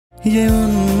ये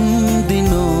उन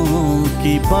दिनों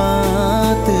की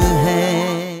बात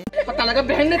है। पता लगा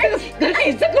बहन ने तेरे घर की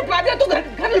इज्जत लुटवा दिया, तू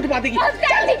घर लुटवा देगी।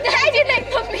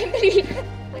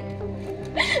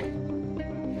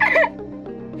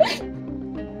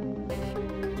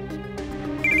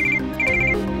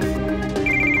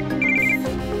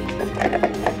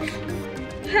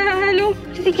 हेलो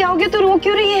दीदी, क्या हो गया? तू रो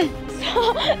क्यों रही है?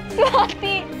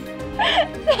 स्वाति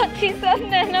सब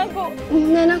नैना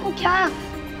को क्या?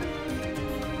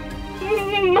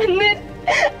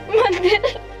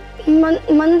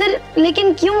 मंदिर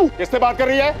लेकिन क्यों? किससे बात कर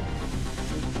रही है?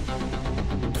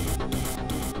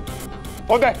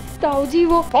 फोन दे। ताऊ जी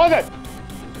वो फोन दे।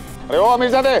 अरे ओ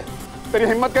अमीरजादे, तेरी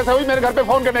हिम्मत कैसे हुई मेरे घर पे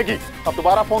फोन करने की? अब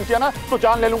दोबारा फोन किया ना तो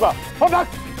जान ले लूंगा। फोन रख।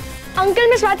 अंकल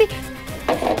मैं स्वाति।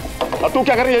 अब तू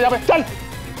क्या कर रही है यहाँ पे? चल।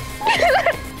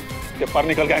 ये पर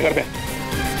निकल गया घर पे।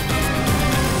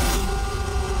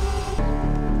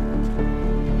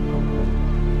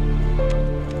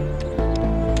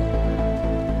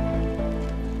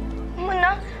 मुन्ना।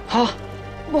 हाँ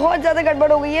बहुत ज्यादा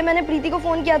गड़बड़ हो गई है। मैंने प्रीति को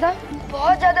फोन किया था,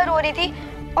 बहुत ज्यादा रो रही थी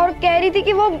और कह रही थी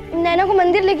कि वो नैना को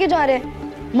मंदिर लेके जा रहे हैं।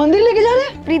 मंदिर लेके जा रहे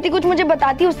हैं? प्रीति कुछ मुझे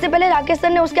बताती, उससे पहले राकेश सर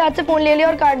ने उसके हाथ से फोन ले लिया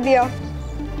और काट दिया।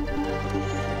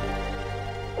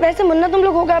 वैसे मुन्ना तुम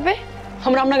लोग हो कहाँ पे?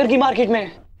 हम रामनगर की मार्केट में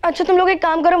हैं। अच्छा तुम लोग एक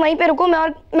काम करो, वहीं पे रुको,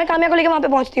 मैं काम्या को लेकर वहां पे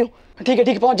पहुंचती हूँ। ठीक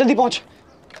है पहुंच, जल्दी पहुंच।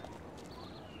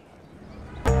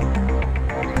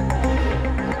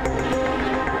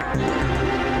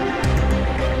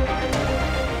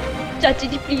 चाची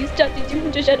जी प्लीज, चाची जी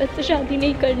मुझे शरद से शादी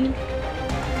नहीं करनी।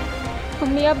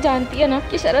 मम्मी आप जानती है ना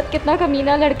कि शरद कितना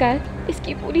कमीना लड़का है,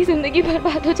 इसकी पूरी जिंदगी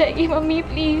बर्बाद हो जाएगी। Mummy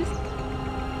please.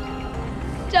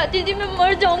 चाची जी मैं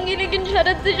मर जाऊंगी लेकिन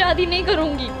शरद से शादी नहीं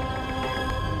करूंगी।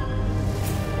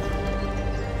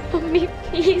 मम्मी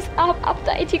प्लीज आप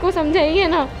ताई जी को समझाइए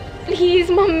ना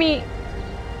प्लीज मम्मी।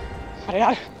 अरे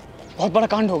यार बहुत बड़ा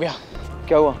कांड हो गया।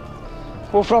 क्या हुआ?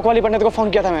 वो फ्रॉक वाली पंडित को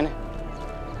फोन किया था मैंने।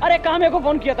 अरे काम्या को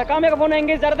फोन किया था, काम्या का फोन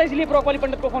एंगेज जा रहा था इसलिए फ्रॉक वाली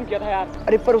पंडित को फोन किया था यार।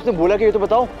 अरे पर उसने बोला कि ये तो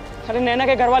बताओ। अरे नैना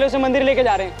के घर वाले उसे मंदिर लेके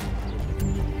जा रहे हैं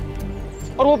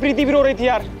और वो प्रीति भी रो रही थी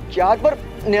यार। क्या? पर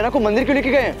नैना को मंदिर क्यों लेके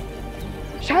गए हैं?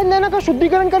 शायद नैना का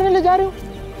शुद्धिकरण करने ले जा रहे हो।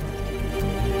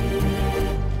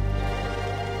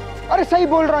 अरे सही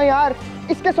बोल रहा है यार,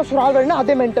 इसके ससुराल वाले ना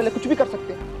आधे मेंटल है, कुछ भी कर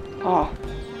सकते हैं। हाँ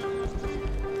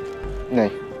नहीं,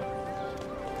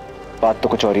 बात तो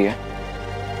कुछ और ही है।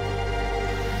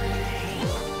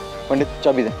 पंडित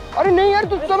चाबी दे। अरे नहीं यार,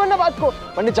 तू समझना बात को।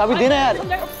 पंडित चाबी देना यार।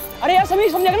 अरे यार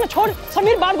समीर समझा करना, छोड़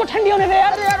समीर, बात को ठंडी होने दे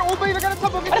यार। अरे यार ओ भाई वगैरह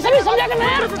सब हो गया। अरे समीर समझा करना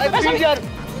यार। अरे यार,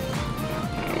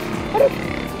 अरे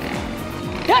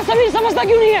यार समीर समझता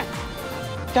क्यों नहीं है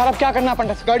यार? अब क्या करना है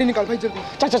पंडित? गाड़ी निकाल भाई जल्दी।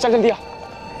 चल चल चल जल्दी आ।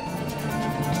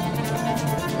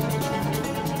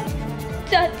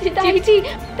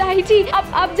 ताई जी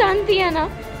आप जानती है ना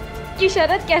कि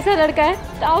शरद कैसा लड़का है?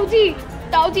 ताऊ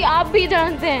जी आप भी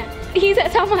जानते हैं, प्लीज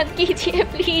ऐसा मत कीजिए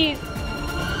प्लीज।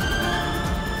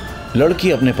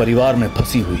 लड़की अपने परिवार में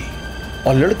फंसी हुई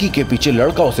और लड़की के पीछे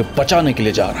लड़का उसे बचाने के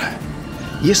लिए जा रहा है।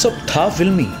 ये सब था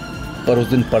फिल्मी, पर उस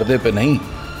दिन पर्दे पे नहीं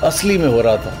असली में हो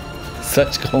रहा था।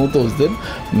 सच कहूं तो उस दिन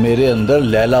मेरे अंदर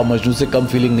लैला मजनू से कम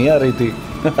फीलिंग नहीं आ रही थी।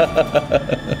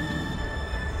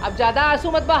 अब ज्यादा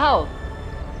आंसू मत बहाओ,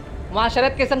 वहां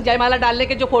शरद के संग जयमाला डालने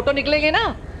के जो फोटो निकलेंगे ना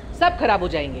सब खराब हो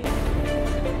जाएंगे।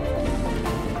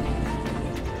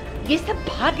 ये सब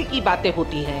भाग्य की बातें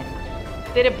होती हैं।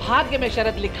 तेरे भाग्य में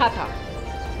शरद लिखा था,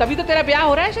 तभी तो तेरा ब्याह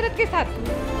हो रहा है शरद के साथ।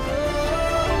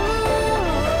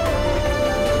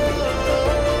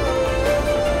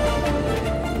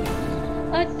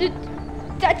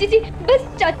 चाची जी बस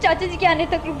चाचा जी के आने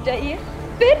तक रुक जाइए,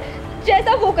 फिर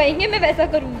जैसा वो कहेंगे मैं वैसा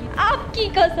करूंगी, आपकी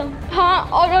कसम। हाँ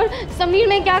और समीर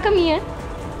में क्या कमी है?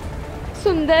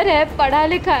 सुंदर है, पढ़ा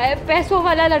लिखा है, पैसों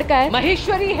वाला लड़का है।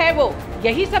 महेश्वरी है वो,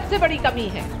 यही सबसे बड़ी कमी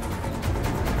है।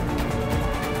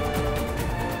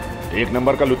 एक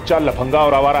नंबर का लुच्चा, लफंगा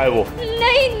और आवारा है वो।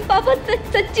 नहीं पापा,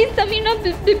 सच्ची समीर ना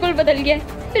बिल्कुल बदल गया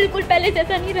है, बिल्कुल पहले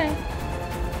जैसा नहीं रहा है।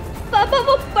 पापा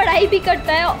वो पढ़ाई भी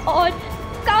करता है और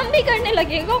काम भी करने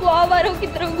लगेगा, वो आवारों की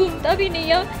तरफ घूमता भी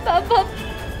नहीं है। पापा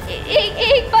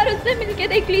एक बार उससे मिलके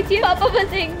देख लीजिए पापा,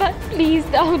 बस एक बार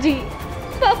प्लीज। ताऊ जी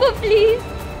पापा प्लीज,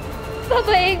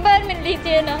 पापा एक बार मिल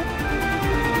लीजिए ना।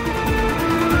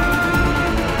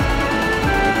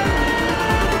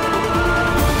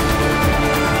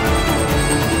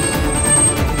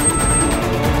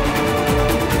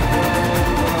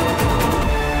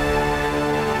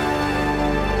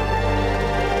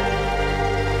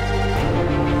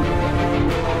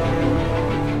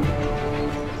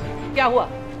 क्या हुआ?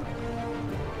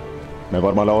 मैं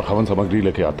वरमाला और हवन सामग्री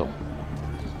लेके आता हूँ।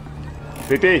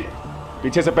 प्रीति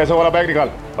पीछे से पैसे वाला बैग निकाल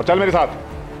और चल मेरे साथ।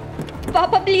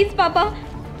 पापा प्लीज, पापा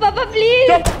पापा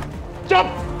प्लीज। चुप चुप।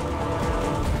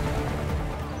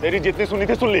 तेरी जितनी सुनी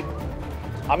थी सुन ली,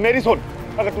 अब मेरी सुन।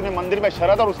 अगर तूने मंदिर में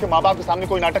शरद और उसके माँ बाप के सामने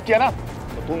कोई नाटक किया ना,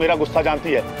 तो तू मेरा गुस्सा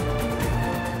जानती है।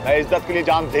 मैं इज्जत के लिए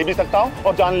जान दे भी सकता हूँ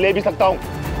और जान ले भी सकता हूँ।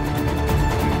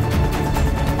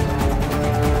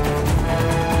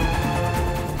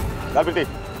 चल बेटी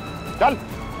चल।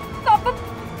 पापा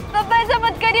पापा ऐसा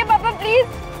मत करिए पापा प्लीज।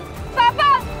 पापा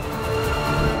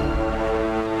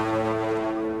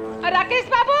राकेश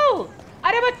बाबू,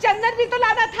 अरे वो चंदन भी तो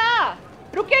लाना था।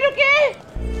 रुके रुके,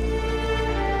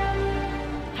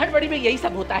 हड़बड़ी में यही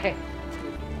सब होता है।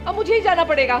 अब मुझे ही जाना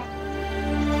पड़ेगा।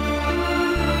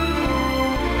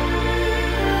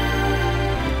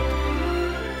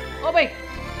 ओ भाई,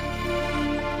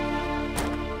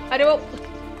 अरे वो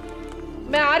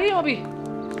मैं आ रही हूं अभी।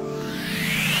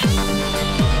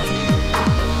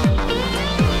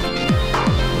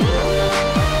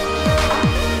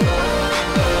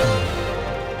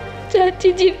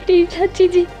 चाची जी प्लीज, चाची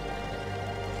जी,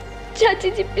 चाची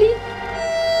जी प्लीज।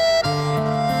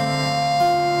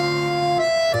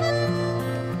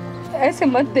 ऐसे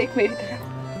मत देख मेरी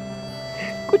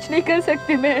तरफ, कुछ नहीं कर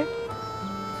सकती मैं,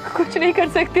 कुछ नहीं कर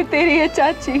सकती तेरी ये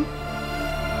चाची,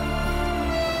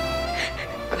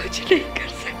 कुछ नहीं कर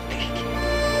सकती।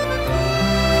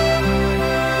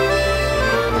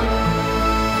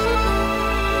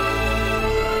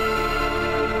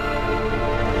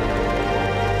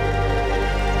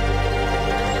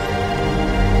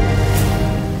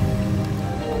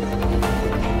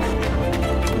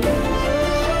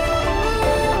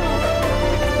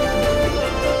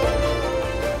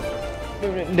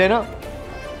 नैना,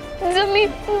 समीर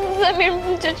समीर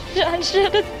मुझे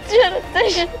शरद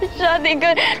शादी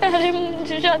कर। अरे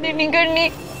मुझे शादी नहीं करनी।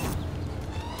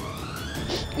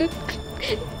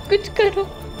 कुछ करो।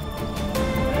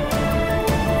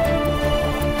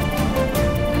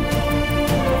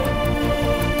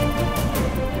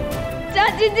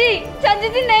 चाची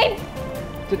जी नहीं।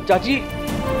 तो चाची,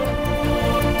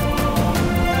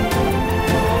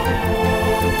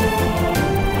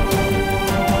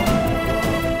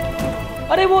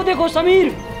 अरे वो देखो समीर।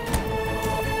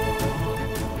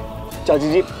 चाची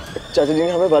जी ने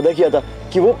हमें वादा किया था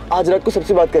कि वो आज रात को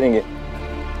सबसे बात करेंगे।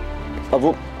 अब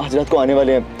वो आज रात को आने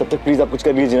वाले हैं, तब तक प्लीज आप कुछ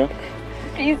कर लीजिए ना।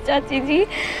 प्लीज चाची जी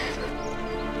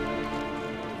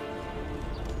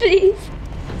प्लीज।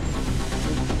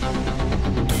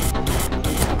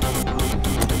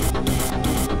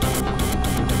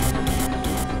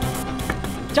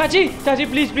 चाची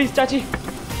प्लीज प्लीज चाची।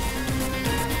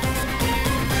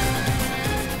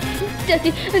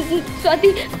 चाची, स्वाति,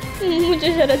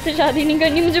 मुझे शरद से शादी नहीं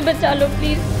करनी, मुझे बचा लो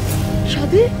प्लीज।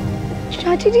 शादी?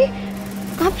 चाची जी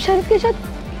आप शरद के साथ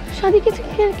शादी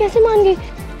कैसे मान गई?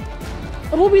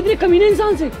 और वो भी इतने कमीने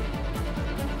इंसान से।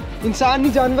 इंसान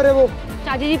नहीं जानवर है वो।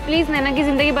 चाची जी प्लीज नैना की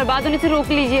जिंदगी बर्बाद होने से रोक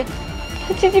लीजिए।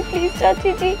 चाची जी प्लीज,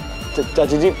 चाची जी।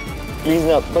 चाची जी प्लीज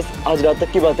ना, बस आज रात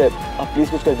तक की बात है, आप प्लीज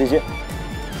कुछ कर दीजिए।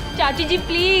 चाची जी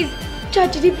प्लीज,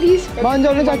 चाची जी प्लीज मान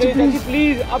जाओ ना चाची प्लीज।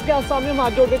 प्लीज आपके हाथ सामने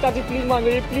हाथ जोड़ते चाची, प्लीज मान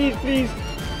लीजिए, प्लीज प्लीज।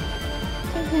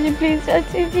 चाची जी प्लीज,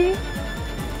 चाची जी।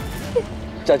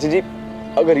 चाची जी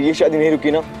अगर ये शादी नहीं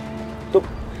रुकी ना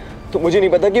तो मुझे नहीं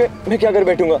पता कि मैं क्या कर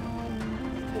बैठूंगा।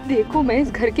 देखो मैं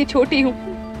इस घर की छोटी हूँ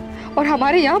और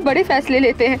हमारे यहाँ बड़े फैसले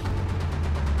लेते हैं,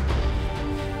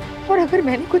 और अगर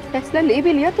मैंने कुछ फैसला ले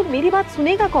भी लिया तो मेरी बात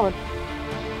सुनेगा कौन?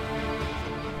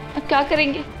 अब क्या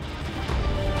करेंगे?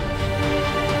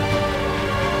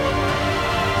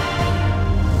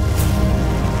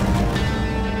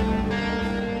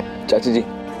 चाची जी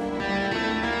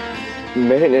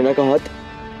मैंने नैना का हाथ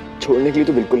छोड़ने के लिए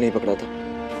तो बिल्कुल नहीं पकड़ा था।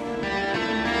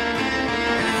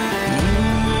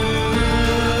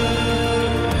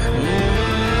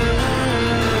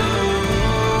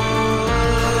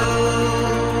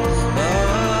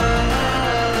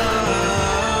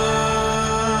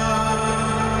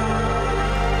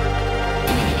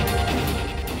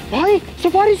 भाई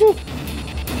सफारी सूट।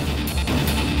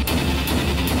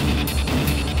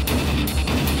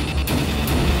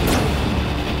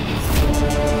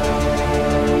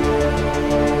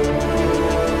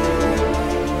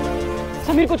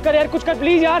 समीर कुछ कर यार, कुछ कर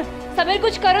प्लीज यार। समीर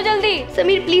कुछ करो जल्दी।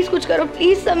 समीर प्लीज कुछ करो,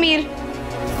 प्लीज समीर।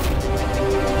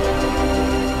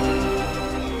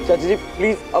 चाची जी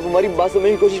प्लीज आप हमारी बात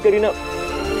समझने की कोशिश करिए ना।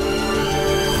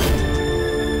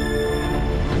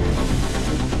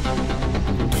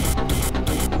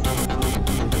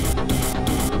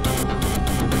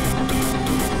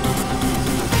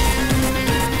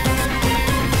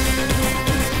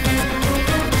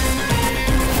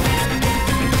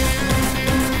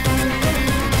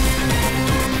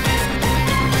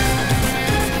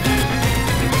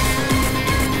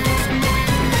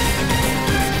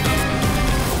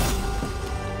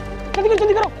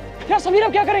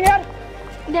 क्या करेंगे यार?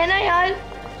 नैना यार,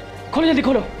 खोलो जल्दी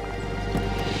खोलो।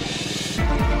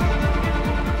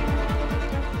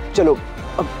 चलो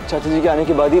अब चाचा जी के आने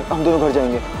के बाद ही हम दोनों घर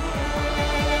जाएंगे।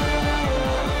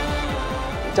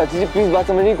 चाचा जी प्लीज बात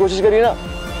समझने की कोशिश करिए ना।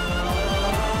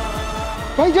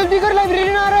 भाई जल्दी कर,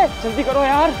 लाइब्रेरी ना आ रहा है। जल्दी करो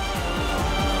यार।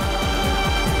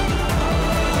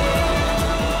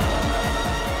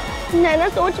 नैना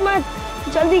सोच मत,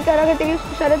 जल्दी कर। अगर तेरी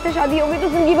शरद से शादी होगी तो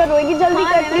जिंदगी भर रोएगी। जल्दी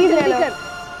कर प्लीज नैना।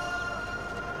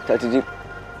 चाची जी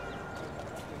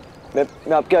मैं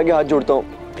आपके आगे हाथ जोड़ता हूँ,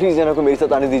 प्लीज नैना को मेरे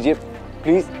साथ आने दीजिए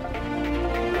प्लीज।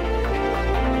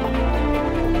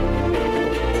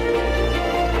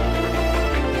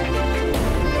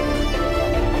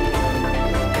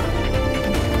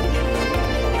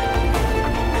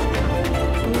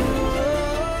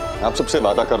 आप सबसे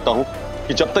वादा करता हूं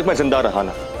कि जब तक मैं जिंदा रहा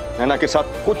ना, नैना के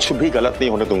साथ कुछ भी गलत नहीं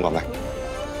होने दूंगा। मैं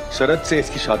शरद से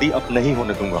इसकी शादी अब नहीं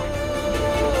होने दूंगा।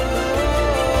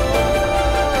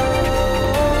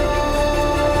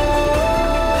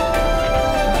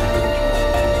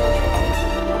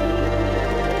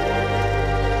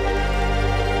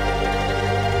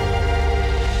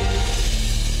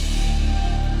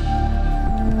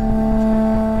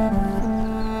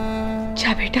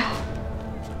 जा बेटा,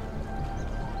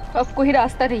 अब कोई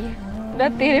रास्ता नहीं है, ना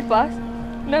तेरे पास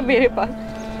ना मेरे पास।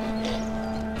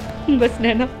 बस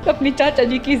नैना अपनी चाचा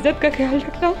जी की इज्जत का ख्याल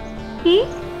रखना।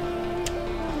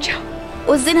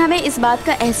 उस दिन हमें इस बात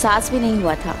का एहसास भी नहीं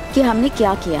हुआ था कि हमने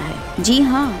क्या किया है। जी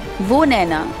हाँ, वो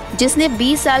नैना जिसने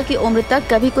 20 साल की उम्र तक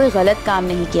कभी कोई गलत काम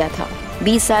नहीं किया था,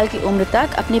 20 साल की उम्र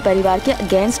तक अपने परिवार के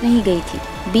अगेंस्ट नहीं गई थी,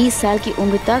 20 साल की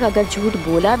उम्र तक अगर झूठ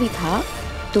बोला भी था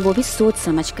तो वो भी सोच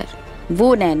समझकर।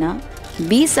 वो नैना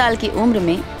 20 साल की उम्र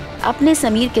में अपने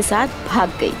समीर के साथ भाग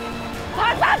गई।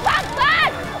 भाग भाग भाग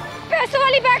भाग! पैसों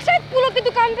वाली बैग शायद फूलों की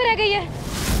दुकान पे रह गई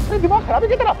है। दिमाग खराब है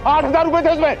की तरह। 8,000 रुपए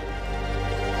थे उसमें।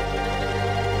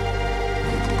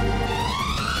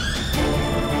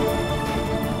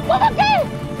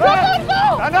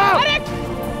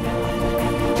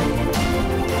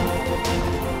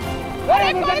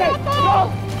 अरे कोई रोको!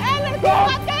 लड़की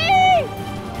भाग गई!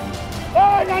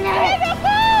 अरे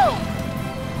रोको!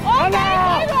 कोई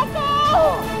रोको!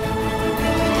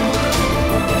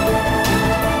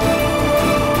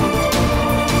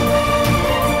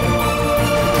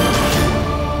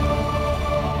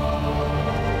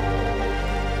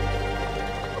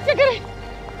 क्या करे?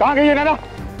 कहाँ गई है नैना?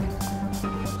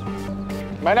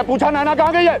 मैंने पूछा नैना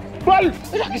कहाँ गई है? बोल।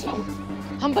 राकेश बाबू,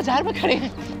 हम बाजार में खड़े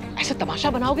हैं, ऐसा तमाशा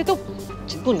बनाओगे तो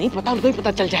जिनको नहीं पता उनको ही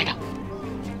पता चल जाएगा।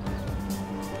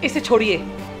 इसे छोड़िए,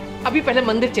 अभी पहले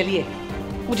मंदिर चलिए।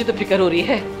 मुझे तो फिक्र हो रही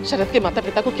है, शरद के माता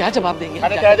पिता को क्या जवाब देंगे।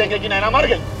 अरे कह देंगे कि नैना मर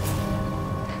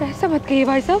गई। ऐसा मत कहिए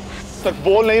भाई साहब। सिर्फ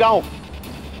बोल नहीं रहा हूँ,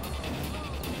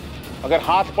 अगर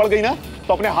हाथ पड़ गई ना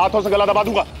तो अपने हाथों से गला दबा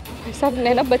दूंगा। भाई साहब,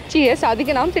 नैना बच्ची है, शादी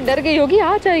के नाम से डर गई होगी,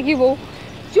 आ जाएगी वो।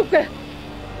 चुप कर।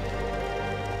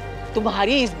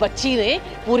 तुम्हारी इस बच्ची ने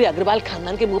पूरे अग्रवाल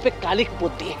खानदान के मुंह पे कालिक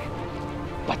पोत दी है।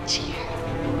 बच्ची है।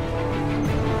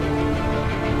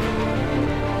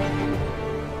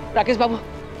 राकेश बाबू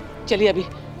चलिए, अभी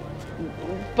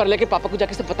परले के पापा को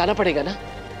जाके सब बताना पड़ेगा ना।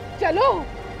 चलो।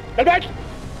 चल बैठ।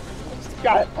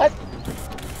 क्या है?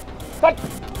 बैठ।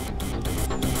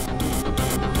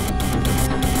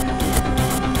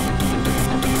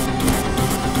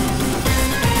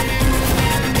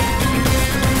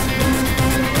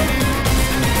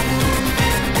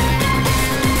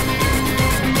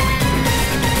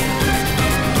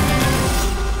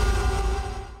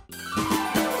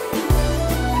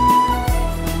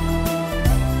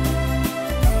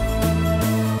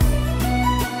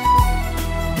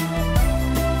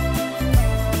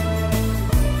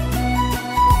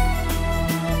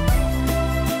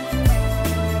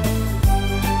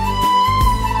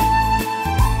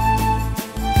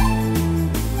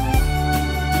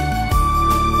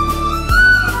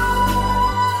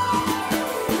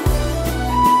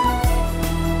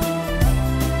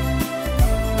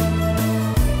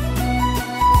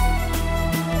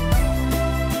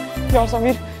 यार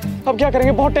समीर, अब क्या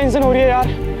करेंगे? बहुत टेंशन हो रही है यार।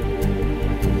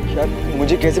 यार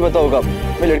मुझे कैसे पता होगा?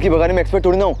 मैं लड़की भगाने में एक्सपर्ट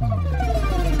थोड़ी ना हूँ।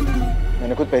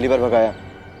 मैंने खुद पहली बार भगाया।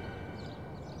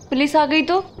 पुलिस आ गई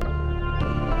तो?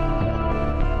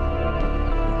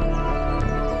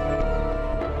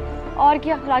 और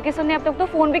क्या, राकेश सर ने अब तक तो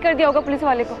फोन भी कर दिया होगा पुलिस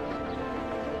वाले को।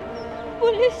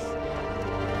 पुलिस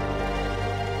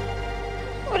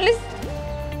पुलिस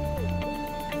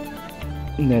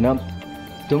नैना,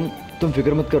 तुम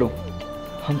फिक्र मत करो,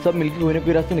 हम सब मिलकर कोई ना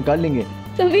कोई रास्ते निकाल लेंगे।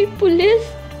 समीर, पुलिस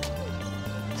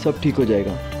सब ठीक हो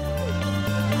जाएगा।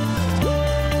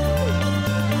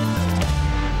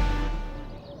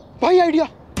 भाई आइडिया,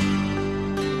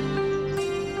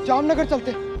 जामनगर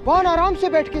चलते, वहां आराम से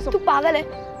बैठ के सब। तू पागल है?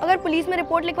 अगर पुलिस में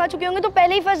रिपोर्ट लिखवा चुके होंगे तो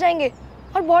पहले ही फंस जाएंगे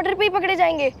और बॉर्डर पे ही पकड़े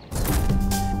जाएंगे।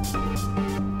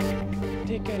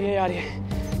 ठीक कह रही है यार ये।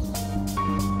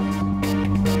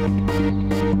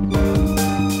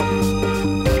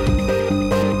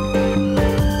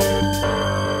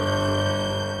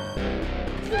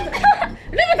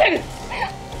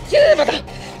 नहीं बता,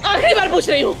 आखिरी बार पूछ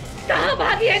रही हूँ, कहाँ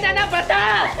भागी है नैना? बता।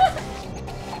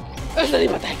 नहीं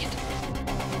बताएगी तू।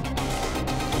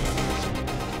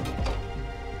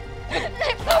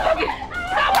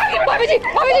 भाभी जी,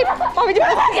 भाभी जी, भाभी जी,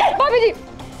 भाभी जी,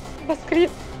 बस करिए।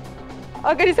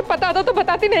 अगर इसे पता होता तो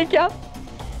बताती नहीं क्या?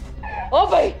 ओ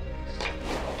भाई,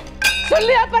 सुन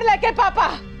लिया पर लेके पापा।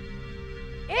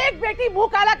 एक बेटी मुंह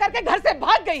काला करके घर से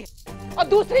भाग गई और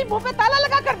दूसरी मुंह पे ताला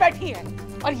लगा कर बैठी है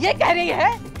और ये कह रही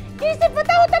है कि इसे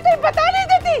पता होता तो बता नहीं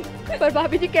देती। पर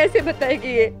भाभी जी कैसे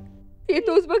बताएगी ये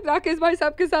तो उस वक्त राकेश भाई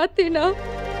साहब के साथ थी ना।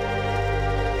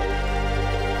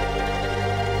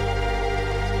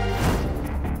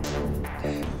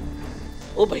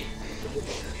 ओ भाई,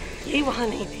 ये वहां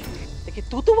नहीं थी, लेकिन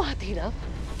तू तो वहां थी ना।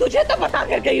 तुझे तो बता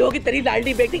कर गई होगी तेरी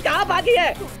लाडली बेटी कहाँ भागी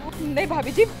है। नहीं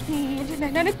भाभी जी, मुझे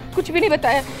नैना ने कुछ भी नहीं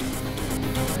बताया।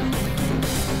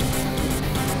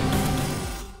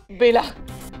 बेला,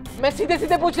 मैं सीधे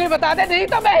सीधे पूछ रही, बता दे, नहीं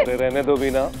तो मैं। रहने दो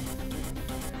बीना,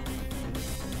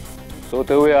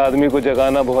 सोते हुए आदमी को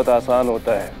जगाना बहुत आसान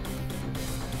होता है,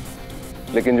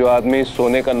 लेकिन जो आदमी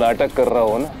सोने का नाटक कर रहा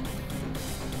हो ना,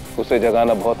 उसे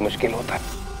जगाना बहुत मुश्किल होता है।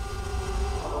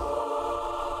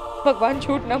 भगवान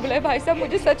झूठ ना बुलाए भाई साहब,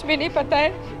 मुझे सच में नहीं पता है,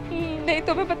 नहीं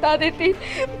तो मैं बता देती।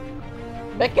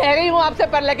 मैं कह रही हूँ आपसे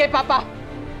पर लगे पापा,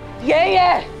 यही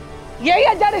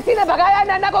है जड़ इसी ने भगाया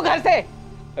नैना को घर से।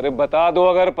 अरे बता दो,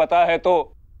 अगर पता है तो।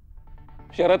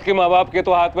 शरद के माँ बाप के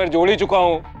तो हाथ पैर जोड़ ही चुका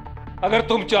हूँ, अगर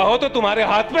तुम चाहो तो तुम्हारे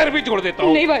हाथ पैर भी जोड़ देता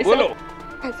हूँ। नहीं भाई बोलो।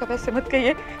 भाई साहब ऐसे मत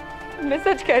कहिए, मैं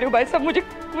सच कह रही हूँ भाई साहब,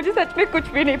 मुझे सच में कुछ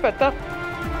भी नहीं पता।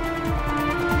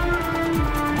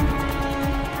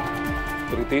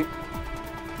 प्रीति,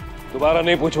 दोबारा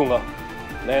नहीं पूछूंगा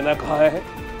नैना कहाँ है।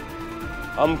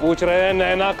 हम पूछ रहे हैं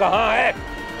नैना कहाँ है।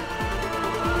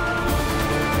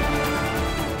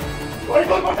 कोई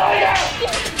बताइए।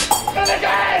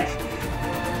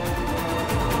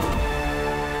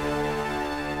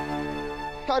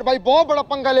 यार भाई बहुत बड़ा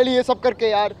पंगा ले लिए सब करके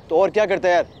यार। तो और क्या करता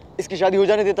है यार, इसकी शादी हो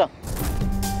जाने देता।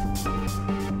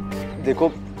 देखो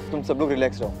तुम सब लोग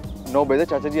रिलैक्स रहो, 9 बजे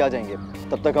चाचा जी आ जाएंगे,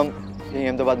 तब तक हम यहीं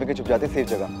अहमदाबाद में कहीं छुप जाते, सेफ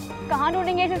जगह। कहाँ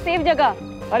ढूंढेंगे ऐसे सेफ जगह?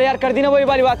 अरे यार कर दी ना वही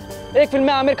वाली बात, एक फिल्म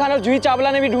में आमिर खान और जूही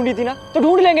चावला ने भी ढूंढी थी ना, तो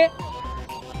ढूंढ लेंगे।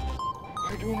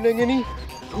 ढूंढ लेंगे नहीं,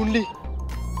 ढूंढ ली।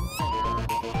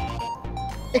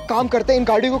 एक काम करते हैं, इन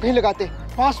गाड़ियों को कहीं लगाते,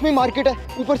 पास में मार्केट है,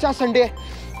 ऊपर से आज संडे है,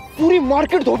 पूरी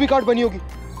मार्केट धोबी काट बनी होगी,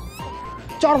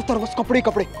 चारों तरफ बस कपड़े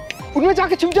कपड़े, उनमें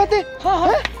जाके छिप जाते। हाँ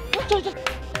हाँ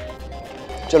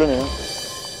चलो नैना।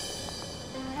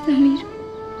 समीर,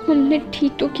 हमने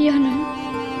ठीक तो किया ना?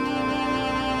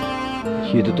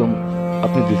 ये तो तुम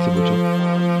अपने दिल से पूछो।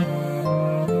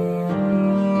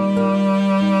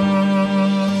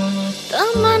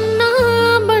 तमन्ना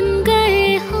बन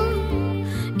गए हो,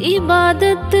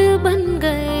 इबादत बन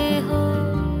गए हो,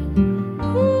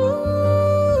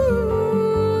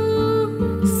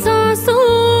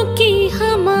 सांसों की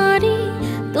हमारी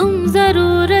तुम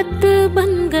जरूरत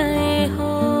बन गए हो।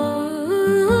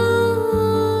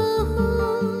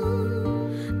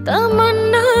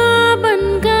 तमन्ना बन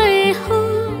गए हो,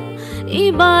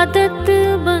 इबादत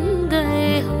बन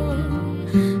गए हो,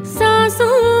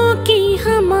 सांसों की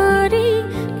हमारी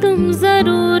तुम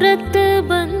जरूरत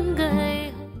बन गए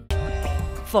हो।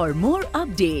 For more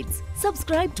updates,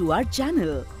 subscribe to our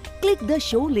channel, click the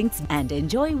show links and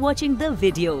enjoy watching the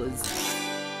videos.